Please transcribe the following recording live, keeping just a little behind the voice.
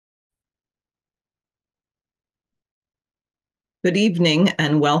Good evening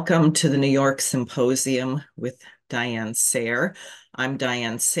and welcome to the New York Symposium with Diane Sayre. I'm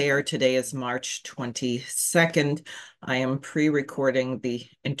Diane Sayre. Today is March 22nd. I am pre-recording the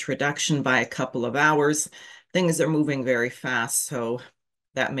introduction by a couple of hours. Things are moving very fast, so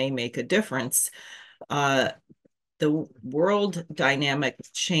that may make a difference. The world dynamic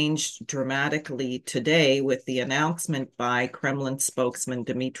changed dramatically today with the announcement by Kremlin spokesman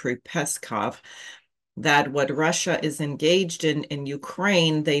Dmitry Peskov that what Russia is engaged in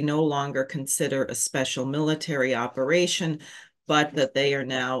Ukraine, they no longer consider a special military operation, but that they are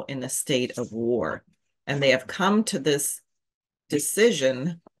now in a state of war. And they have come to this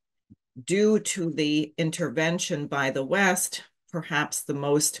decision due to the intervention by the West. Perhaps the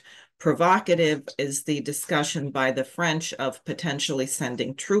most provocative is the discussion by the French of potentially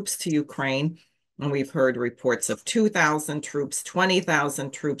sending troops to Ukraine. And we've heard reports of 2,000 troops,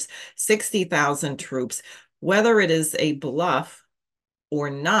 20,000 troops, 60,000 troops. Whether it is a bluff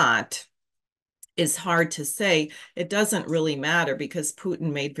or not is hard to say. It doesn't really matter because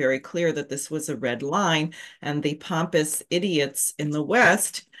Putin made very clear that this was a red line, and the pompous idiots in the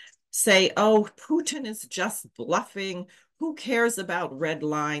West say, oh, Putin is just bluffing. Who cares about red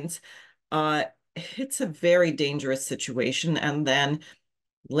lines? Uh, it's a very dangerous situation. And then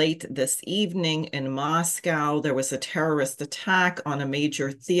late this evening in Moscow, there was a terrorist attack on a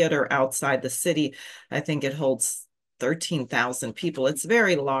major theater outside the city. I think it holds 13,000 people. It's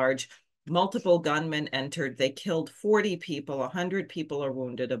very large. Multiple gunmen entered. They killed 40 people. 100 people are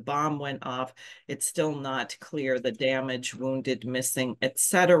wounded. A bomb went off. It's still not clear the damage, wounded, missing,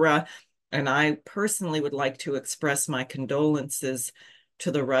 etc. And I personally would like to express my condolences to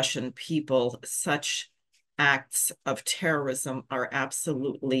the Russian people. Such acts of terrorism are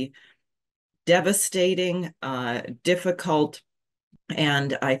absolutely devastating, difficult,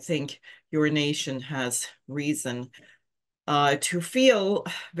 and I think your nation has reason to feel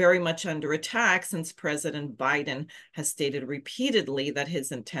very much under attack since President Biden has stated repeatedly that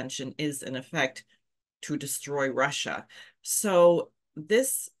his intention is, in effect, to destroy Russia. So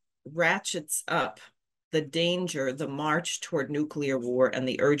this ratchets up the danger, the march toward nuclear war, and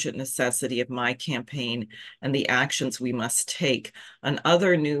the urgent necessity of my campaign and the actions we must take. On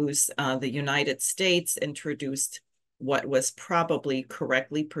other news, the United States introduced what was probably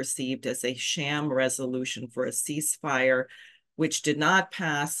correctly perceived as a sham resolution for a ceasefire, which did not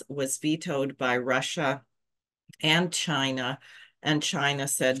pass, was vetoed by Russia and China. And China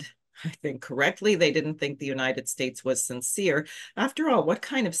said, I think correctly, they didn't think the United States was sincere. After all, what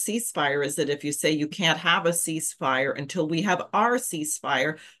kind of ceasefire is it if you say you can't have a ceasefire until we have our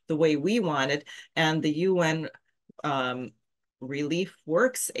ceasefire the way we want it? And the UN Relief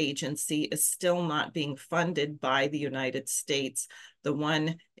Works Agency is still not being funded by the United States, the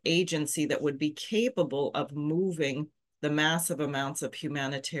one agency that would be capable of moving the massive amounts of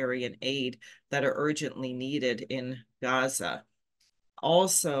humanitarian aid that are urgently needed in Gaza.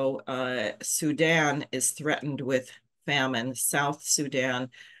 Also, Sudan is threatened with famine. South Sudan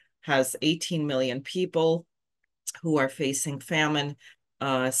has 18 million people who are facing famine,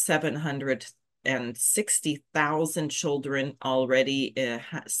 760,000 children already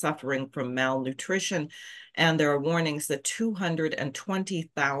suffering from malnutrition. And there are warnings that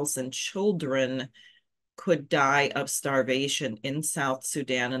 220,000 children could die of starvation in South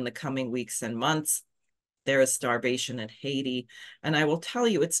Sudan in the coming weeks and months. There is starvation in Haiti. And I will tell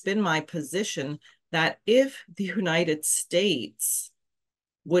you, it's been my position that if the United States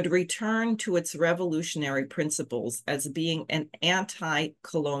would return to its revolutionary principles as being an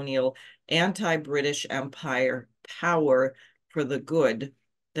anti-colonial, anti-British Empire power for the good,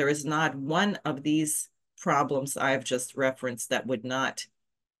 there is not one of these problems I've just referenced that would not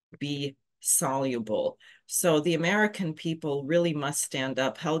be soluble. So the American people really must stand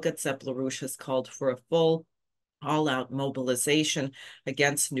up. Helga Zepp-LaRouche has called for a full all-out mobilization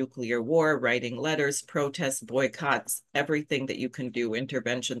against nuclear war, writing letters, protests, boycotts, everything that you can do,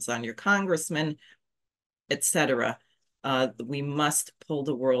 interventions on your congressman, etc. We must pull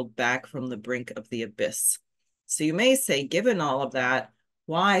the world back from the brink of the abyss. So you may say, given all of that,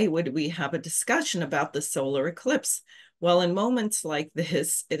 why would we have a discussion about the solar eclipse? Well, in moments like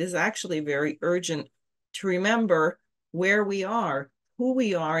this, it is actually very urgent to remember where we are, who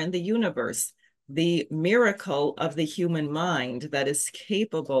we are in the universe, the miracle of the human mind that is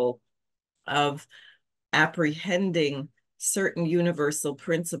capable of apprehending certain universal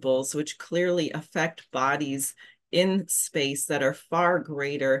principles which clearly affect bodies in space that are far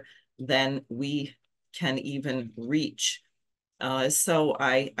greater than we can even reach. So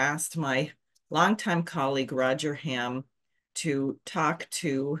I asked my longtime colleague, Roger Ham, to talk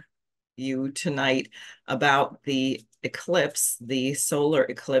to you tonight about the eclipse, the solar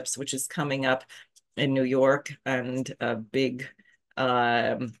eclipse, which is coming up in New York and a big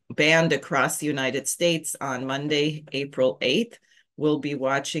band across the United States on Monday, April 8th. We'll be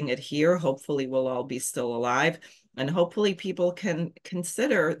watching it here. Hopefully, we'll all be still alive. And hopefully, people can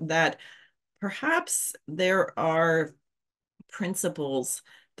consider that perhaps there are principles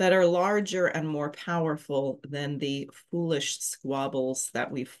that are larger and more powerful than the foolish squabbles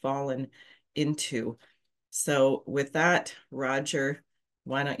that we've fallen into. So, with that, Roger,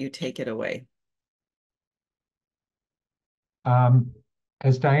 why don't you take it away? Um,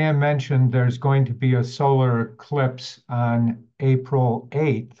 as Diane mentioned, there's going to be a solar eclipse on April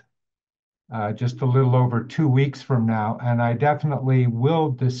 8th, just a little over 2 weeks from now, and I definitely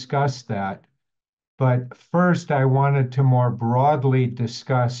will discuss that. But first, I wanted to more broadly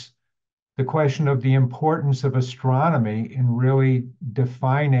discuss the question of the importance of astronomy in really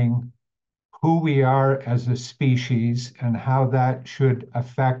defining who we are as a species and how that should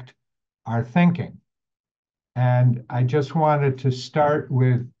affect our thinking. And I just wanted to start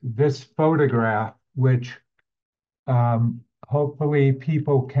with this photograph, which hopefully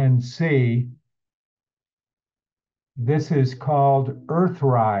people can see. This is called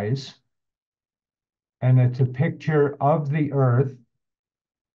Earthrise, and it's a picture of the Earth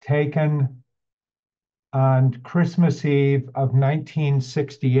taken on Christmas Eve of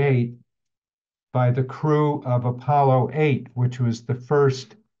 1968 by the crew of Apollo 8, which was the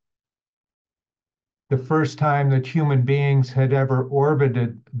first time that human beings had ever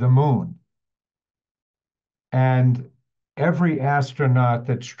orbited the moon. And every astronaut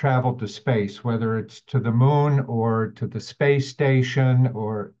that's traveled to space, whether it's to the moon or to the space station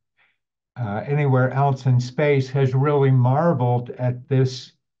or anywhere else in space, has really marveled at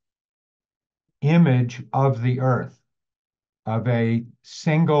this image of the Earth, of a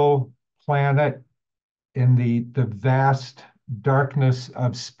single planet in the vast darkness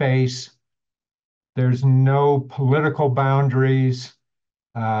of space. There's no political boundaries.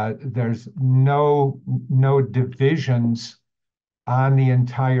 There's no divisions on the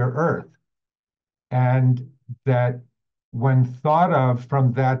entire Earth. And that when thought of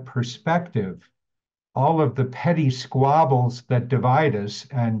from that perspective, all of the petty squabbles that divide us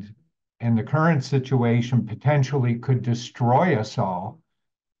and in the current situation potentially could destroy us all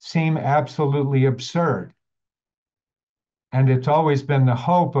seem absolutely absurd. And it's always been the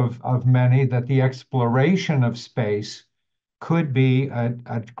hope of many that the exploration of space could be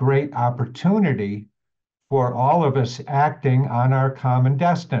a great opportunity for all of us acting on our common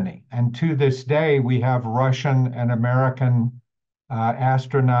destiny. And to this day, we have Russian and American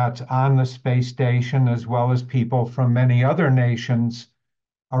astronauts on the space station, as well as people from many other nations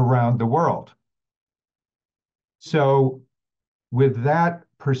around the world. So, with that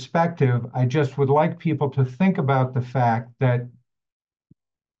perspective, I just would like people to think about the fact that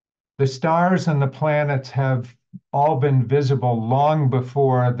the stars and the planets have all been visible long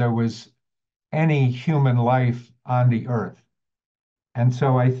before there was any human life on the Earth. And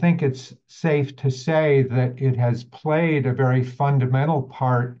so I think it's safe to say that it has played a very fundamental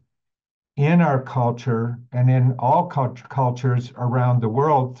part in our culture and in all cultures around the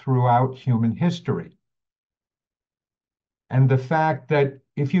world throughout human history. And the fact that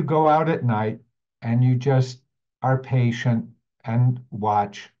if you go out at night and you just are patient and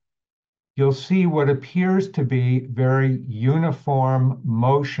watch, you'll see what appears to be very uniform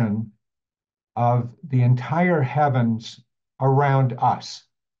motion of the entire heavens around us,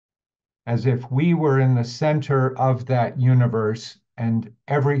 as if we were in the center of that universe and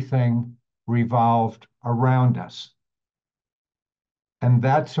everything revolved around us. And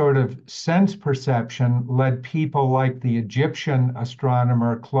that sort of sense perception led people like the Egyptian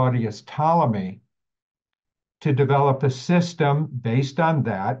astronomer Claudius Ptolemy to develop a system based on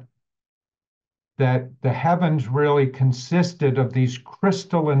that the heavens really consisted of these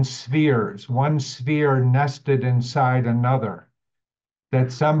crystalline spheres, one sphere nested inside another,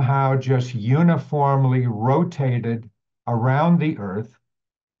 that somehow just uniformly rotated around the Earth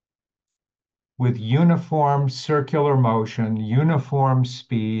with uniform circular motion, uniform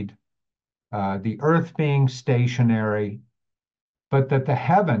speed, the Earth being stationary, but that the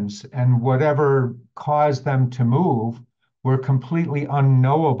heavens and whatever caused them to move were completely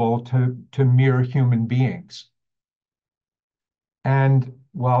unknowable to mere human beings. And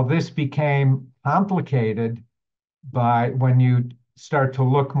while this became complicated by when you start to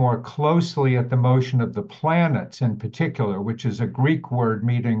look more closely at the motion of the planets in particular, which is a Greek word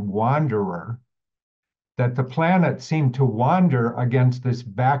meaning wanderer, that the planets seem to wander against this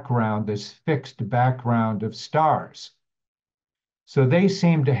background, this fixed background of stars. So they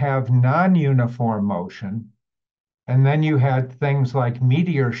seem to have non-uniform motion. And then you had things like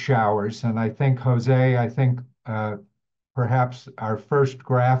meteor showers. And I think, Jose, perhaps our first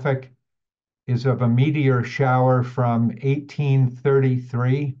graphic is of a meteor shower from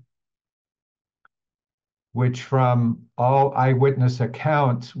 1833, which from all eyewitness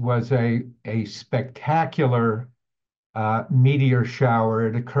accounts was a spectacular meteor shower.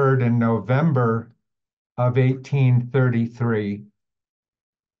 It occurred in November of 1833.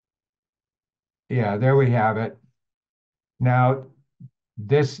 Yeah, there we have it. Now,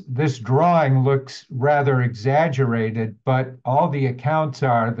 this drawing looks rather exaggerated, but all the accounts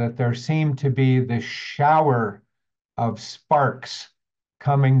are that there seemed to be this shower of sparks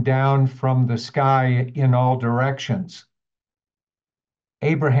coming down from the sky in all directions.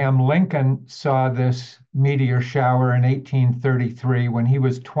 Abraham Lincoln saw this meteor shower in 1833 when he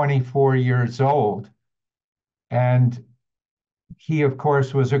was 24 years old. And he, of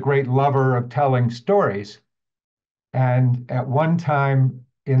course, was a great lover of telling stories. And at one time,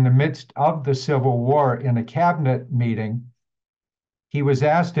 in the midst of the Civil War, in a cabinet meeting, he was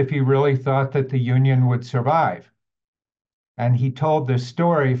asked if he really thought that the Union would survive. And he told this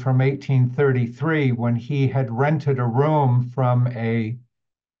story from 1833 when he had rented a room from I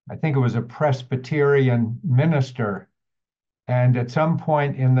think it was a Presbyterian minister. And at some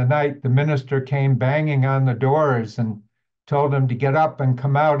point in the night, the minister came banging on the doors and told him to get up and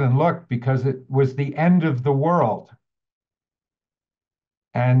come out and look because it was the end of the world.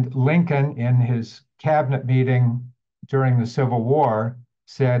 And Lincoln, in his cabinet meeting during the Civil War,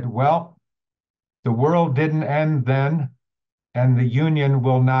 said, well, the world didn't end then, and the Union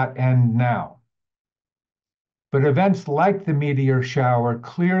will not end now. But events like the meteor shower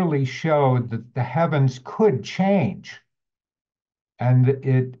clearly showed that the heavens could change. And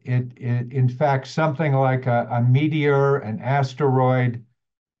in fact, something like a meteor, an asteroid,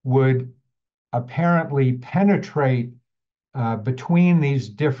 would apparently penetrate between these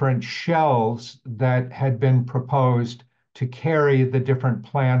different shells that had been proposed to carry the different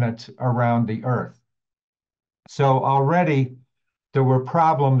planets around the Earth. So already there were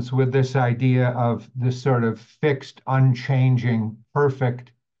problems with this idea of this sort of fixed, unchanging,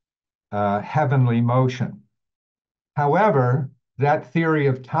 perfect heavenly motion. However, that theory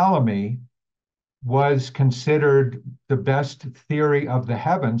of Ptolemy was considered the best theory of the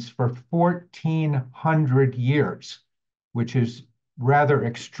heavens for 1,400 years, which is rather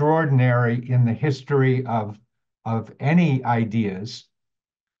extraordinary in the history of any ideas.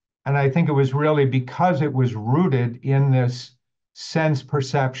 And I think it was really because it was rooted in this sense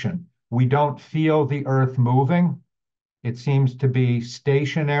perception. We don't feel the earth moving. It seems to be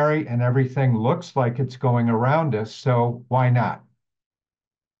stationary and everything looks like it's going around us. So why not?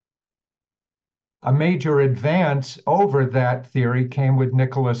 A major advance over that theory came with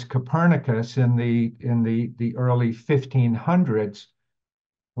Nicholas Copernicus in the early 1500s,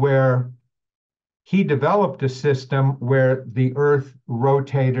 where he developed a system where the Earth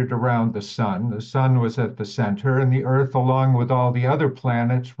rotated around the sun. The sun was at the center, and the Earth, along with all the other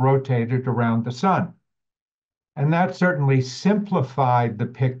planets, rotated around the sun. And that certainly simplified the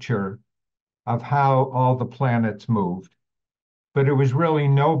picture of how all the planets moved. But it was really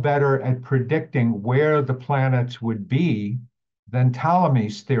no better at predicting where the planets would be than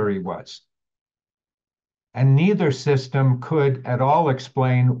Ptolemy's theory was. And neither system could at all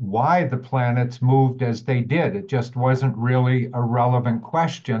explain why the planets moved as they did. It just wasn't really a relevant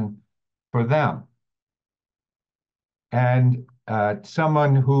question for them. And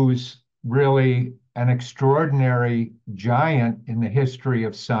someone who's really an extraordinary giant in the history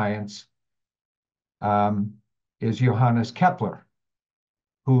of science is Johannes Kepler,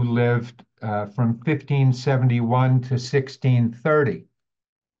 who lived from 1571 to 1630.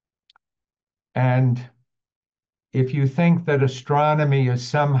 And if you think that astronomy is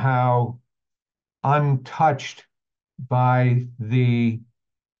somehow untouched by the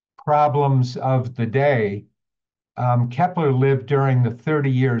problems of the day, Kepler lived during the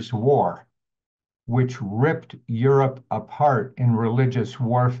 30 Years' War, which ripped Europe apart in religious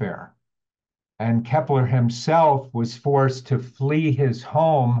warfare. And Kepler himself was forced to flee his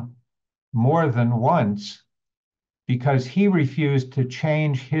home more than once because he refused to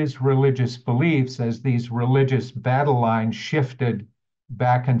change his religious beliefs as these religious battle lines shifted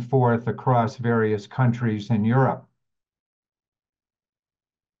back and forth across various countries in Europe.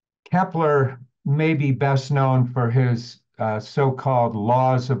 Kepler may be best known for his so-called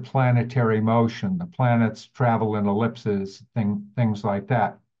laws of planetary motion. The planets travel in ellipses, things like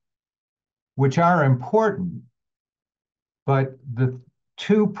that, which are important. But the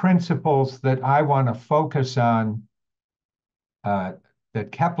two principles that I want to focus on uh,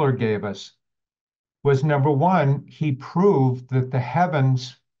 that Kepler gave us was number one, he proved that the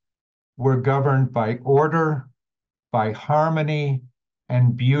heavens were governed by order, by harmony,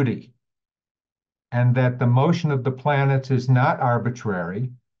 and beauty, and that the motion of the planets is not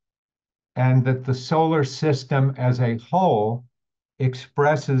arbitrary, and that the solar system as a whole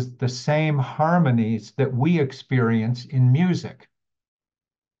expresses the same harmonies that we experience in music,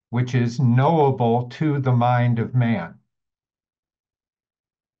 which is knowable to the mind of man.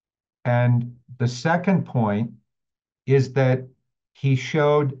 And the second point is that he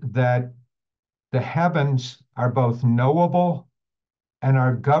showed that the heavens are both knowable and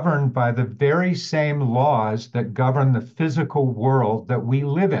are governed by the very same laws that govern the physical world that we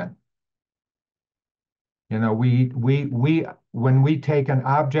live in. You know, we when we take an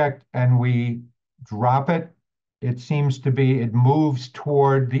object and we drop it, it seems to be it moves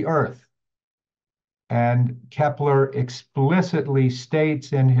toward the earth. And Kepler explicitly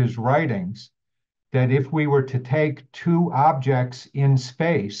states in his writings that if we were to take two objects in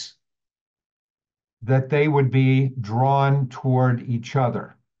space, that they would be drawn toward each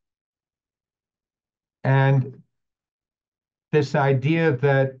other. And this idea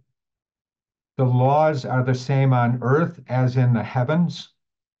that the laws are the same on earth as in the heavens,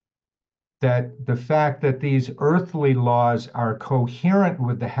 that the fact that these earthly laws are coherent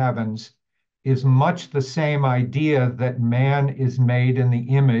with the heavens is much the same idea that man is made in the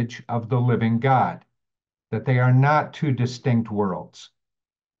image of the living God, that they are not two distinct worlds.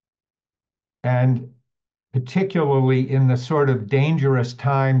 And particularly in the sort of dangerous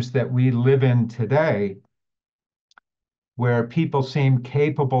times that we live in today, where people seem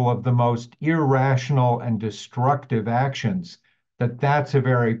capable of the most irrational and destructive actions, that's a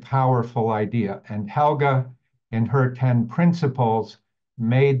very powerful idea. And Helga, in her 10 principles,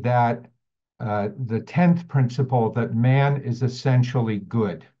 made that the 10th principle that man is essentially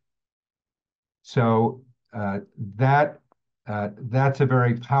good. So that's a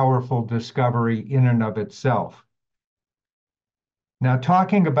very powerful discovery in and of itself. Now,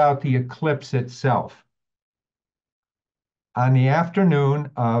 talking about the eclipse itself, on the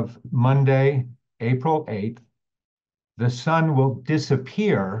afternoon of Monday, April 8th, the sun will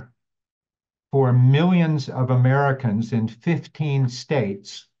disappear for millions of Americans in 15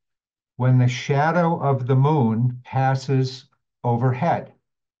 states when the shadow of the moon passes overhead.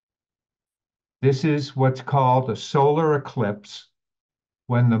 This is what's called a solar eclipse,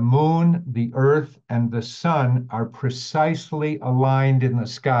 when the moon, the earth, and the sun are precisely aligned in the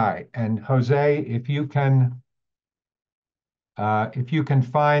sky. And Jose, if you can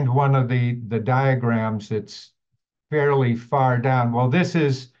find one of the diagrams, it's fairly far down. Well, this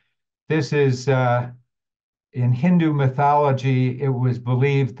is in Hindu mythology, it was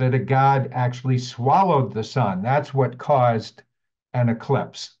believed that a god actually swallowed the sun. That's what caused an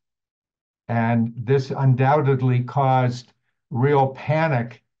eclipse. And this undoubtedly caused real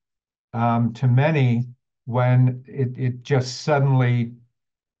panic to many when it just suddenly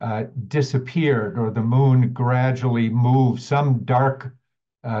disappeared, or the moon gradually moved. Some dark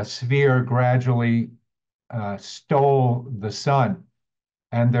sphere gradually stole the sun.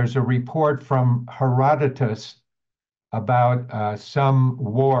 And there's a report from Herodotus about some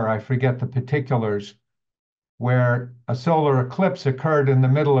war, I forget the particulars, where a solar eclipse occurred in the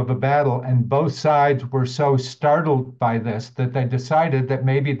middle of a battle, and both sides were so startled by this that they decided that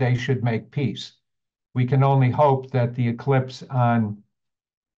maybe they should make peace. We can only hope that the eclipse on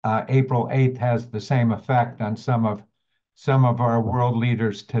April 8th has the same effect on some of our world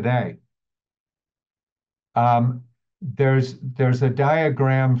leaders today. There's a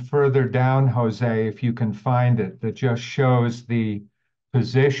diagram further down, Jose, if you can find it, that just shows the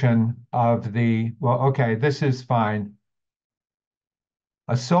position of well, okay, this is fine.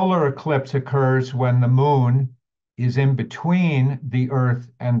 A solar eclipse occurs when the moon is in between the Earth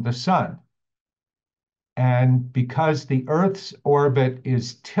and the sun. And because the Earth's orbit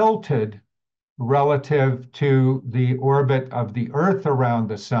is tilted relative to the orbit of the Earth around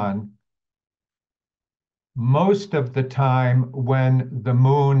the sun, most of the time when the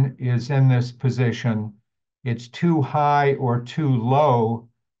moon is in this position, it's too high or too low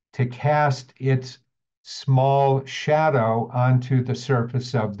to cast its small shadow onto the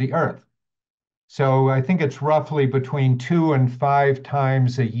surface of the Earth. So I think it's roughly between 2 and 5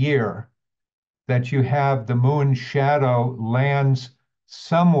 times a year that you have the moon's shadow lands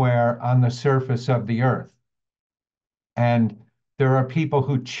somewhere on the surface of the Earth. And there are people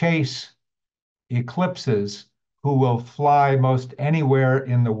who chase eclipses who will fly most anywhere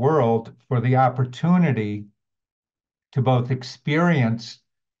in the world for the opportunity to both experience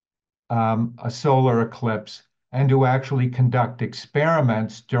a solar eclipse and to actually conduct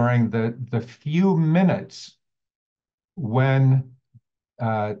experiments during the few minutes when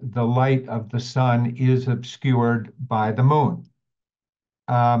the light of the sun is obscured by the moon.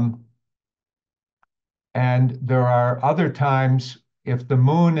 Um, and there are other times, if the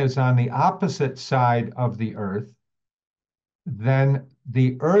moon is on the opposite side of the Earth, then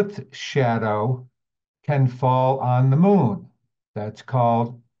the Earth shadow can fall on the moon. That's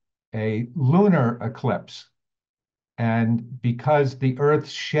called a lunar eclipse. And because the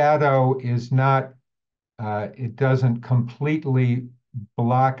Earth's shadow is not, it doesn't completely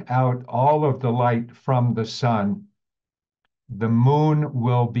block out all of the light from the sun, the moon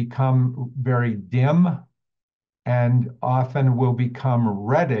will become very dim and often will become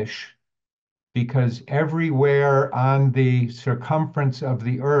reddish because everywhere on the circumference of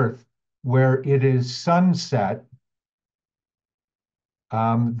the Earth where it is sunset,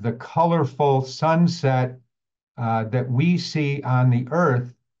 the colorful sunset that we see on the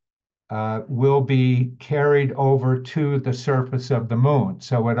Earth will be carried over to the surface of the moon.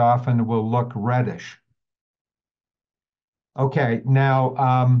 So it often will look reddish. Okay,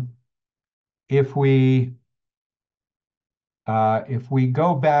 now if we if we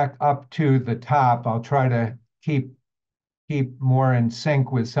go back up to the top, I'll try to keep more in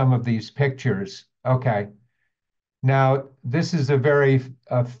sync with some of these pictures. Okay. Now, this is a very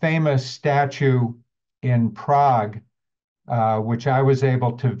famous statue in Prague, which I was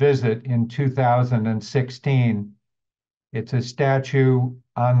able to visit in 2016. It's a statue.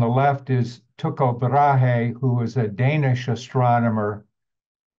 On the left is Tycho Brahe, who was a Danish astronomer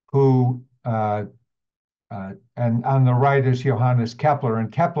who, and on the right is Johannes Kepler.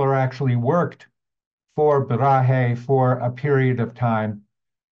 And Kepler actually worked for Brahe for a period of time.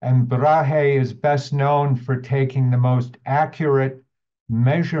 And Brahe is best known for taking the most accurate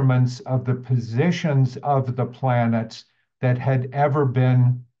measurements of the positions of the planets that had ever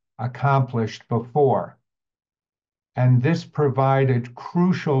been accomplished before. And this provided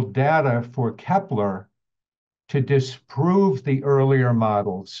crucial data for Kepler to disprove the earlier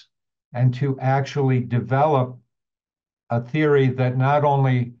models and to actually develop a theory that not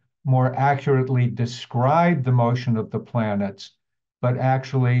only more accurately described the motion of the planets, but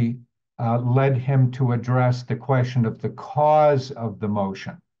actually led him to address the question of the cause of the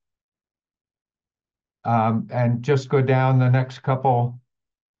motion. And just go down the next couple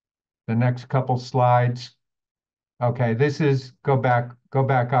slides. Okay, this is go back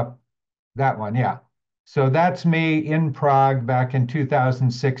up that one, yeah. So that's me in Prague back in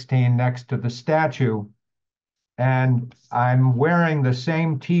 2016 next to the statue. And I'm wearing the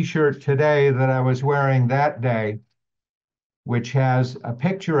same t-shirt today that I was wearing that day, which has a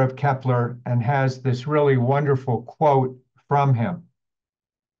picture of Kepler and has this really wonderful quote from him.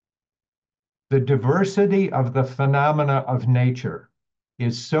 The diversity of the phenomena of nature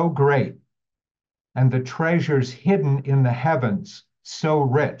is so great, and the treasures hidden in the heavens so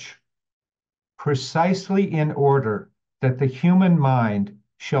rich, precisely in order that the human mind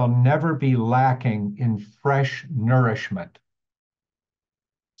shall never be lacking in fresh nourishment.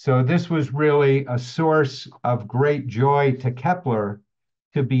 So this was really a source of great joy to Kepler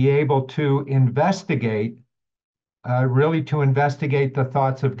to be able to investigate, really to investigate the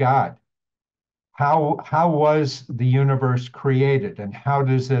thoughts of God. How was the universe created and how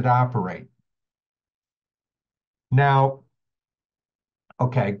does it operate? Now,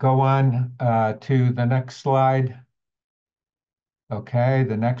 okay, go on to the next slide. Okay,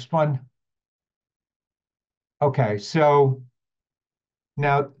 the next one. Okay, so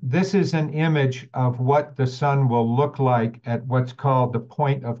now this is an image of what the sun will look like at what's called the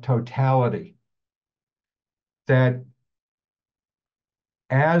point of totality. That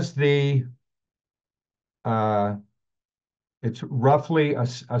as it's roughly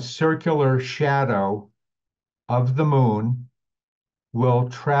a circular shadow of the moon will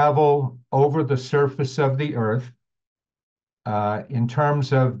travel over the surface of the Earth. In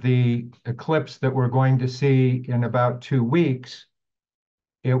terms of the eclipse that we're going to see in about 2 weeks,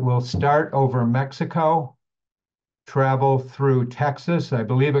 it will start over Mexico, travel through Texas. I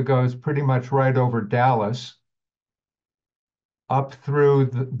believe it goes pretty much right over Dallas, up through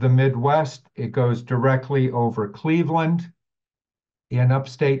the Midwest. It goes directly over Cleveland. In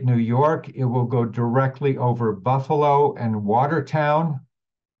upstate New York, it will go directly over Buffalo and Watertown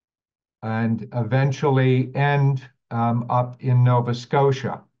and eventually end up in Nova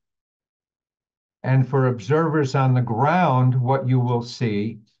Scotia. And for observers on the ground, what you will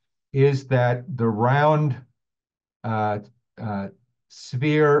see is that the round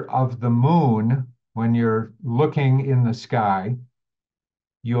sphere of the moon, when you're looking in the sky,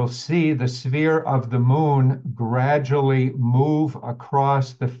 you'll see the sphere of the moon gradually move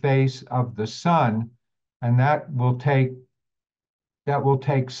across the face of the sun, and that will take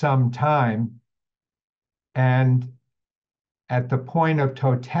some time. And at the point of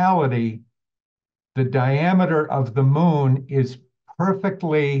totality, the diameter of the moon is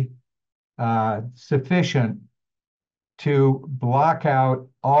perfectly sufficient to block out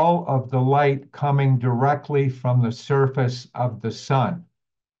all of the light coming directly from the surface of the sun.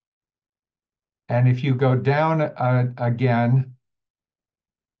 And if you go down again,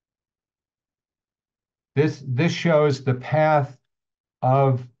 this shows the path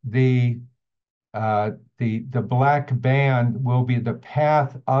of the black band will be the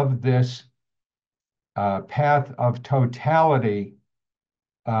path of this path of totality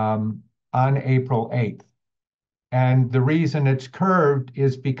on April 8th. And the reason it's curved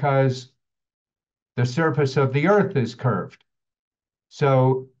is because the surface of the Earth is curved.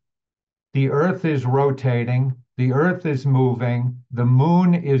 So the Earth is rotating, the Earth is moving, the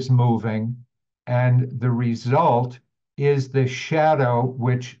moon is moving, and the result is the shadow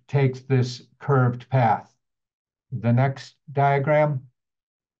which takes this curved path. The next diagram.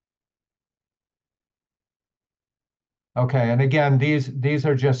 Okay, and again, these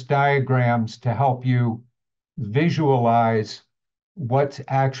are just diagrams to help you visualize what's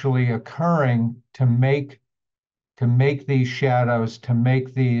actually occurring to make these shadows, to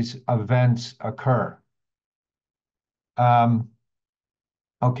make these events occur.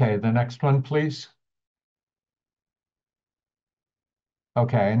 Okay, the next one, please.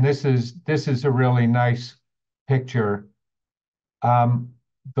 Okay, and this is a really nice picture. The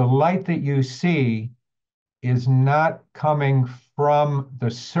light that you see is not coming from the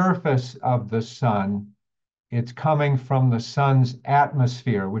surface of the sun. It's coming from the sun's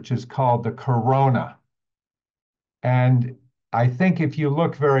atmosphere, which is called the corona. And I think if you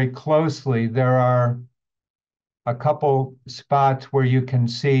look very closely, there are a couple spots where you can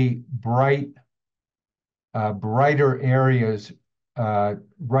see brighter areas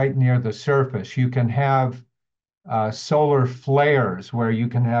right near the surface. You can have solar flares where you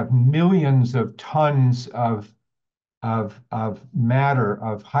can have millions of tons of matter,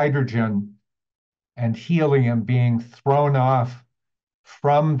 of hydrogen and helium being thrown off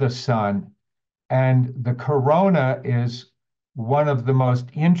from the sun. And the corona is one of the most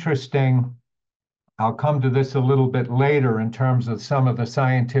interesting. I'll come to this a little bit later in terms of some of the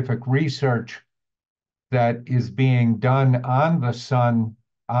scientific research that is being done on the sun,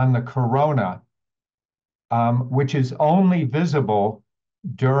 on the corona, which is only visible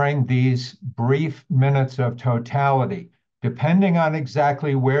during these brief minutes of totality. Depending on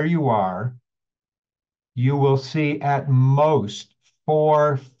exactly where you are, you will see at most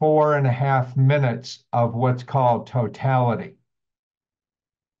 4.5 minutes of what's called totality.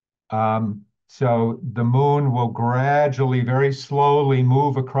 So the moon will gradually, very slowly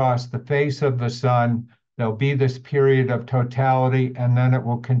move across the face of the sun. There'll be this period of totality, and then it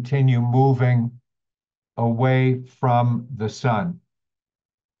will continue moving away from the sun.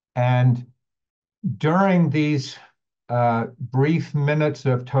 And during these brief minutes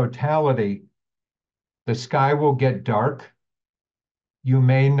of totality, the sky will get dark. You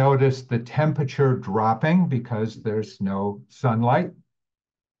may notice the temperature dropping because there's no sunlight.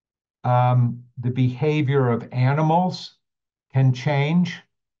 The behavior of animals can change.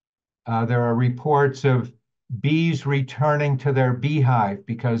 There are reports of bees returning to their beehive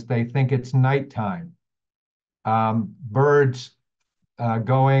because they think it's nighttime. Birds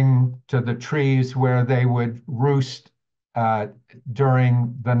going to the trees where they would roost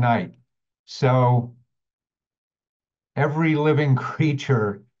during the night. So every living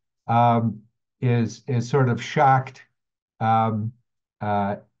creature is sort of shocked by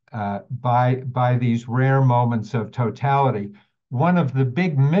these rare moments of totality. One of the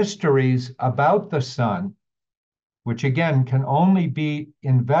big mysteries about the sun, which again can only be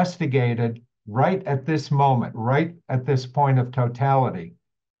investigated right at this moment, right at this point of totality,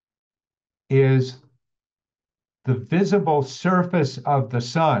 is the visible surface of the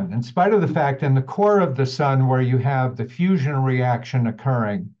sun. In spite of the fact in the core of the sun where you have the fusion reaction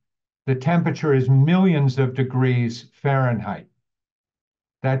occurring, the temperature is millions of degrees Fahrenheit.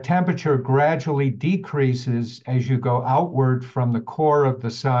 That temperature gradually decreases as you go outward from the core of the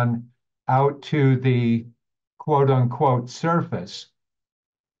sun out to the quote unquote surface.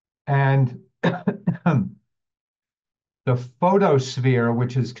 And the photosphere,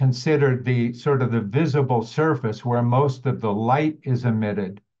 which is considered the sort of the visible surface where most of the light is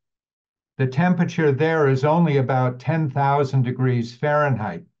emitted, the temperature there is only about 10,000 degrees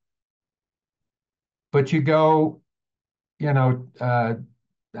Fahrenheit. But you go,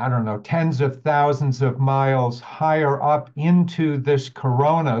 I don't know, tens of thousands of miles higher up into this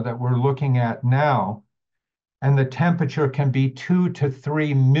corona that we're looking at now. And the temperature can be 2 to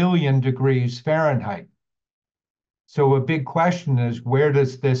 3 million degrees Fahrenheit. So a big question is, where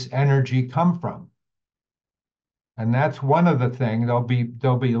does this energy come from? And that's one of the things.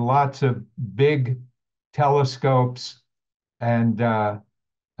 There'll be lots of big telescopes and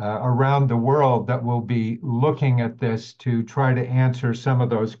around the world that will be looking at this to try to answer some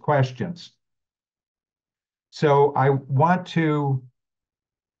of those questions. So I want to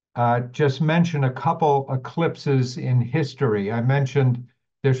just mention a couple eclipses in history. I mentioned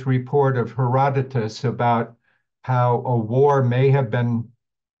this report of Herodotus about how a war may have been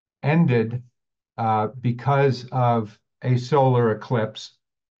ended because of a solar eclipse.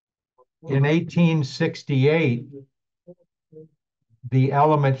 In 1868, the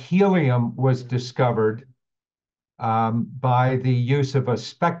element helium was discovered by the use of a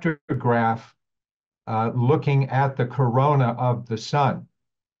spectrograph looking at the corona of the sun,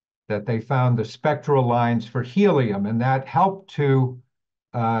 that they found the spectral lines for helium, and that helped to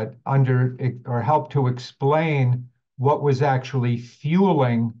help to explain what was actually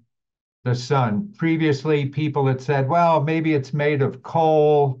fueling the sun. Previously, people had said, well, maybe it's made of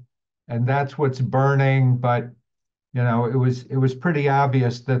coal and that's what's burning, but it was pretty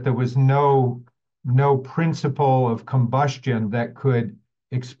obvious that there was no principle of combustion that could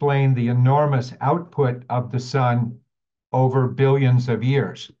explain the enormous output of the sun over billions of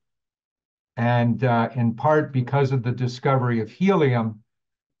years. And in part because of the discovery of helium,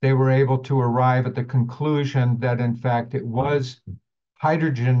 they were able to arrive at the conclusion that, in fact, it was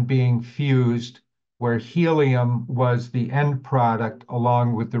hydrogen being fused, where helium was the end product,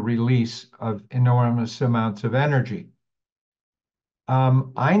 along with the release of enormous amounts of energy.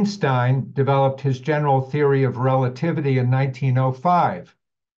 Einstein developed his general theory of relativity in 1905,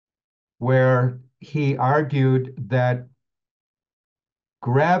 where he argued that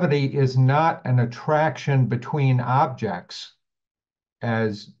gravity is not an attraction between objects,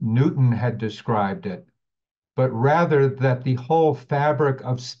 as Newton had described it, but rather that the whole fabric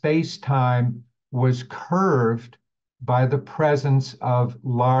of space-time was curved by the presence of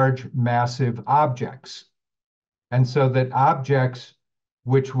large, massive objects. And so that objects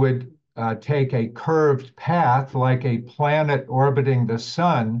which would take a curved path, like a planet orbiting the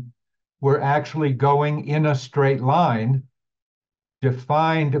sun, were actually going in a straight line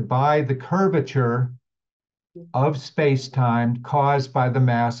defined by the curvature of space-time caused by the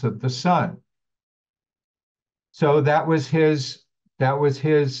mass of the sun. So that was his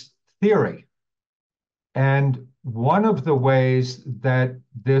theory. And one of the ways that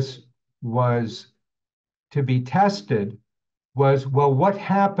this was to be tested was, well, what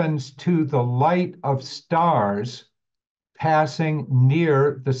happens to the light of stars passing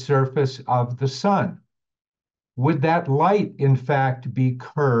near the surface of the sun? Would that light, in fact, be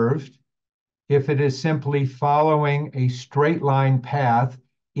curved if it is simply following a straight line path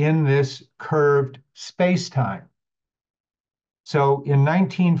in this curved space-time? So in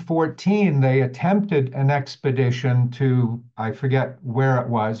 1914, they attempted an expedition to, I forget where it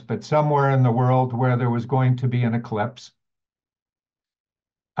was, but somewhere in the world where there was going to be an eclipse.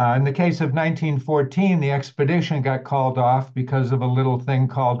 In the case of 1914, the expedition got called off because of a little thing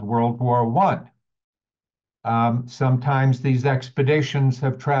called World War I. Sometimes these expeditions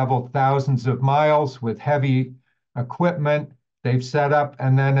have traveled thousands of miles with heavy equipment. They've set up,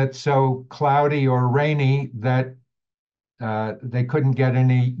 and then it's so cloudy or rainy that they couldn't get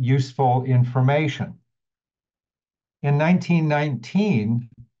any useful information. In 1919,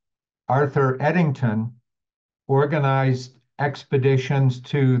 Arthur Eddington organized expeditions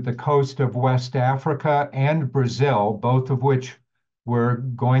to the coast of West Africa and Brazil, both of which were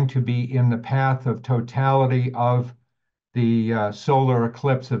going to be in the path of totality of the solar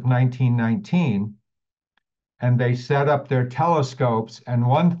eclipse of 1919. And they set up their telescopes. And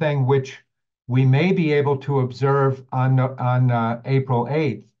one thing which we may be able to observe on April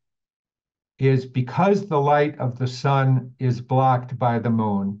 8th is, because the light of the sun is blocked by the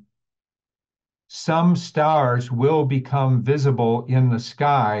moon, some stars will become visible in the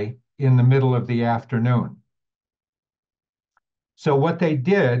sky in the middle of the afternoon. So what they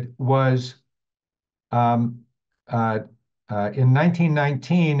did was, in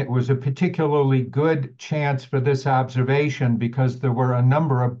 1919, it was a particularly good chance for this observation because there were a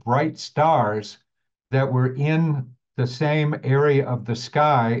number of bright stars that were in the same area of the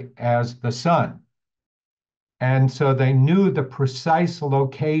sky as the sun. And so they knew the precise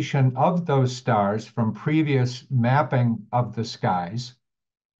location of those stars from previous mapping of the skies.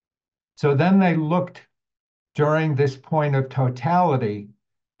 So then they looked during this point of totality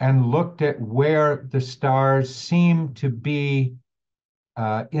and looked at where the stars seemed to be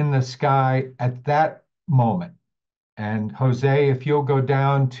in the sky at that moment. And Jose, if you'll go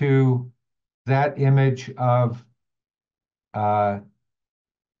down to that image uh,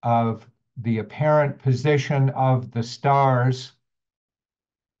 of the apparent position of the stars,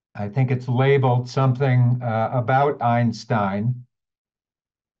 I think it's labeled something about Einstein.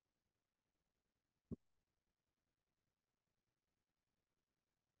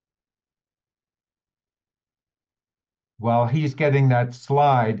 While he's getting that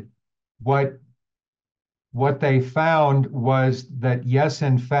slide, what what they found was that, yes,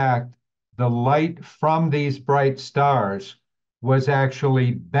 in fact, the light from these bright stars was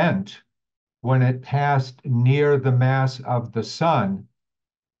actually bent when it passed near the mass of the sun,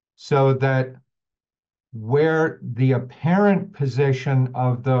 so that where the apparent position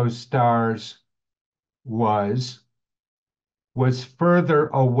of those stars was was further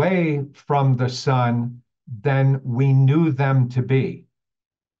away from the sun than we knew them to be.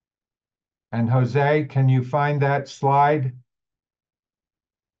 And Jose, can you find that slide?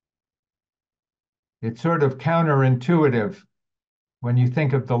 It's sort of counterintuitive. When you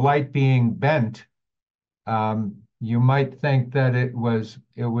think of the light being bent, you might think that it was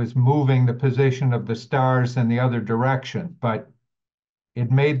moving the position of the stars in the other direction, but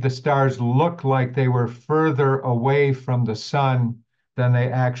it made the stars look like they were further away from the sun than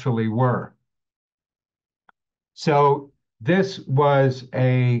they actually were. So this was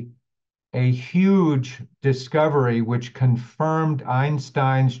a huge discovery which confirmed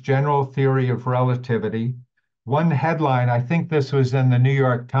Einstein's general theory of relativity. One headline, I think this was in the New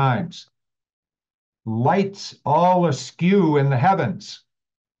York Times: lights all askew in the heavens.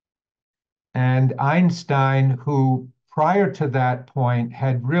 And Einstein, who prior to that point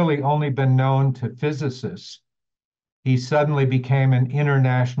had really only been known to physicists, he suddenly became an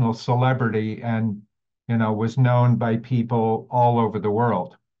international celebrity and, was known by people all over the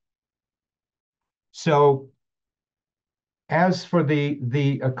world. So as for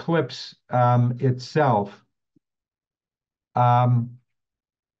the eclipse itself, um,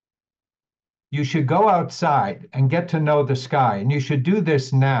 you should go outside and get to know the sky, and you should do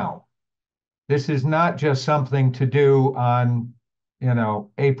this now. This is not just something to do on,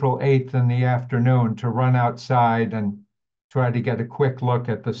 April 8th in the afternoon, to run outside and try to get a quick look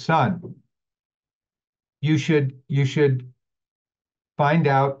at the sun. You should find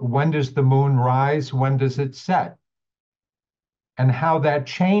out, when does the moon rise, when does it set, and how that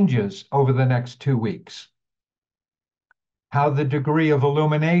changes over the next 2 weeks. How the degree of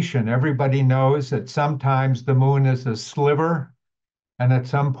illumination, everybody knows that sometimes the moon is a sliver, and at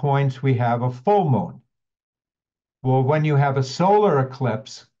some points we have a full moon. Well, when you have a solar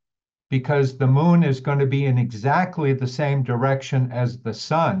eclipse, because the moon is going to be in exactly the same direction as the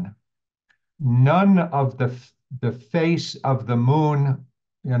sun, none of the face of the moon,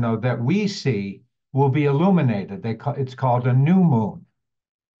 that we see will be illuminated. It's called a new moon.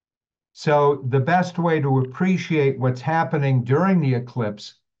 So the best way to appreciate what's happening during the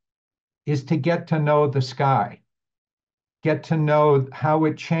eclipse is to get to know the sky, get to know how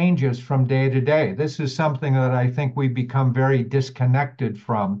it changes from day to day. This is something that I think we become very disconnected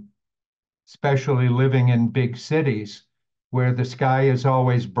from, especially living in big cities where the sky is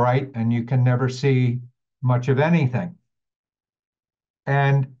always bright and you can never see much of anything.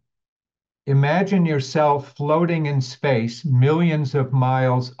 And imagine yourself floating in space millions of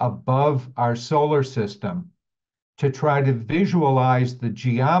miles above our solar system to try to visualize the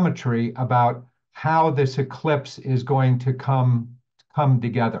geometry about how this eclipse is going to come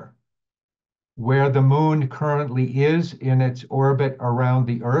together. Where the moon currently is in its orbit around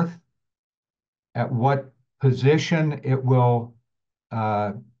the Earth, at what position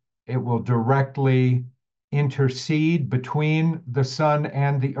uh, it will directly intercede between the sun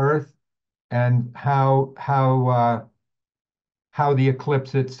and the Earth, and how the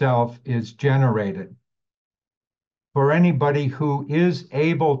eclipse itself is generated. For anybody who is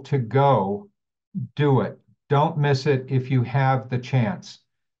able to go, do it. Don't miss it if you have the chance.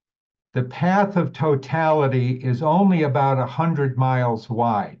 The path of totality is only about 100 miles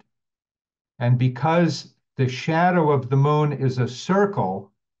wide. And because the shadow of the moon is a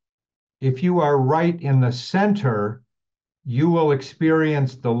circle, if you are right in the center, you will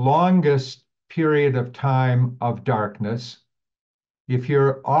experience the longest period of time of darkness. If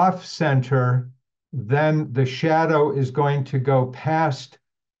you're off center, then the shadow is going to go past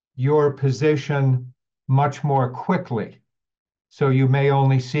your position much more quickly. So you may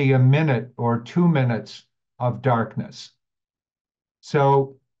only see a minute or 2 minutes of darkness.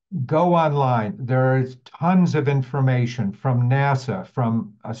 So go online. There is tons of information from NASA,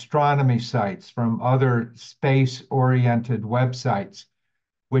 from astronomy sites, from other space-oriented websites,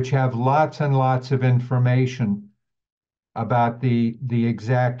 which have lots and lots of information about the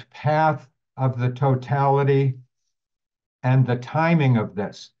exact path of the totality and the timing of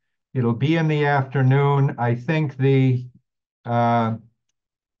this. It'll be in the afternoon. I think uh,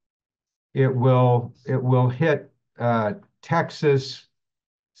 it will hit Texas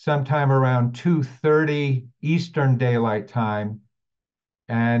sometime around 2:30 Eastern Daylight Time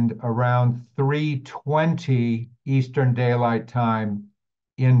and around 3:20 Eastern Daylight Time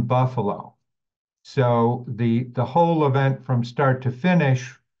in Buffalo. So the whole event from start to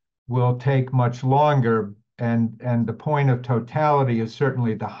finish will take much longer, and the point of totality is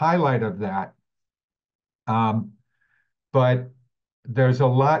certainly the highlight of that. Um, but there's a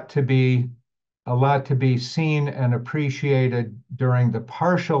lot to be seen and appreciated during the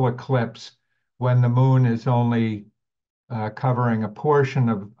partial eclipse when the moon is only covering a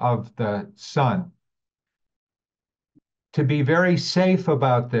portion of the sun. To be very safe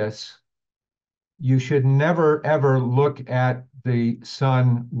about this, you should never, ever look at the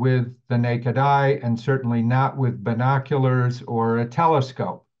sun with the naked eye, and certainly not with binoculars or a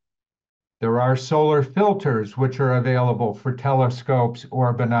telescope. There are solar filters which are available for telescopes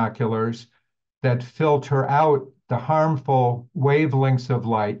or binoculars that filter out the harmful wavelengths of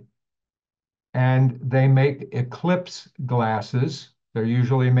light, and they make eclipse glasses. They're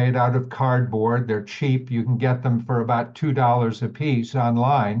usually made out of cardboard. They're cheap. You can get them for about $2 a piece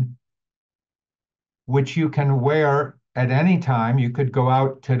online, which you can wear at any time. You could go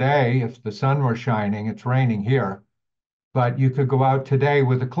out today if the sun were shining. It's raining here, but you could go out today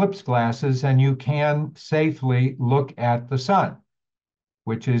with eclipse glasses and you can safely look at the sun,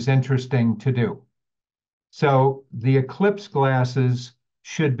 which is interesting to do. So the eclipse glasses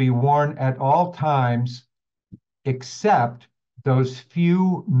should be worn at all times except those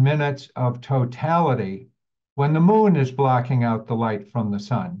few minutes of totality when the moon is blocking out the light from the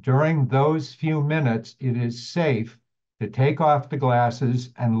sun. During those few minutes, it is safe to take off the glasses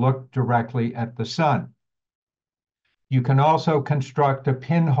and look directly at the sun. You can also construct a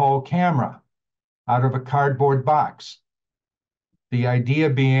pinhole camera out of a cardboard box. The idea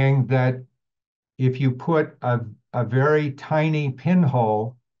being that if you put a very tiny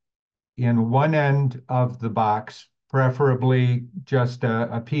pinhole in one end of the box, preferably just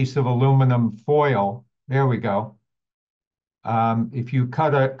a piece of aluminum foil, there we go. If you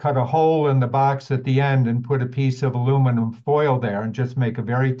cut a hole in the box at the end and put a piece of aluminum foil there and just make a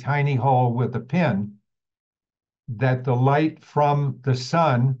very tiny hole with a pin, that the light from the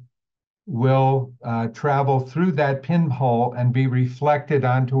sun will travel through that pinhole and be reflected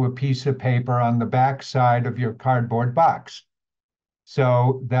onto a piece of paper on the back side of your cardboard box.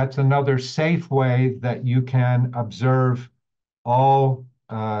 So that's another safe way that you can observe all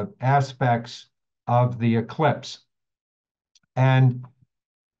aspects of the eclipse. And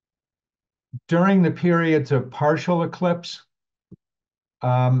during the periods of partial eclipse,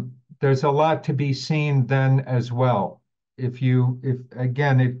 there's a lot to be seen then as well. If you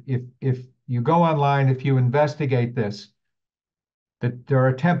go online, if you investigate this, that there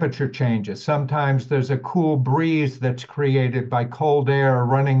are temperature changes. Sometimes there's a cool breeze that's created by cold air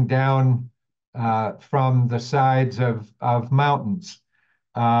running down from the sides of mountains.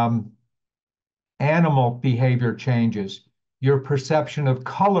 Um, Animal behavior changes. Your perception of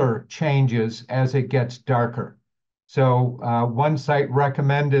color changes as it gets darker. So one site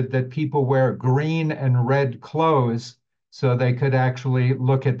recommended that people wear green and red clothes so they could actually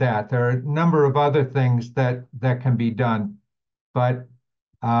look at that. There are a number of other things that can be done, but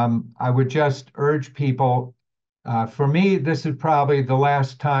I would just urge people. For me, this is probably the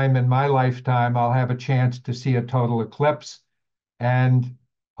last time in my lifetime I'll have a chance to see a total eclipse, and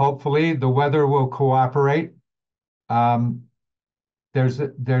hopefully the weather will cooperate. Um, there's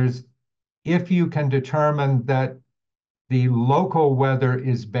if you can determine that the local weather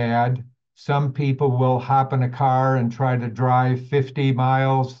is bad, some people will hop in a car and try to drive 50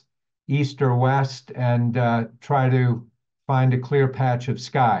 miles east or west and try to find a clear patch of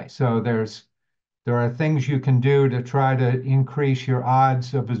sky. So there are things you can do to try to increase your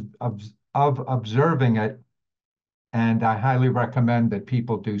odds of observing it, and I highly recommend that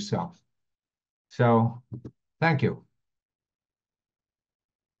people do so. So, thank you.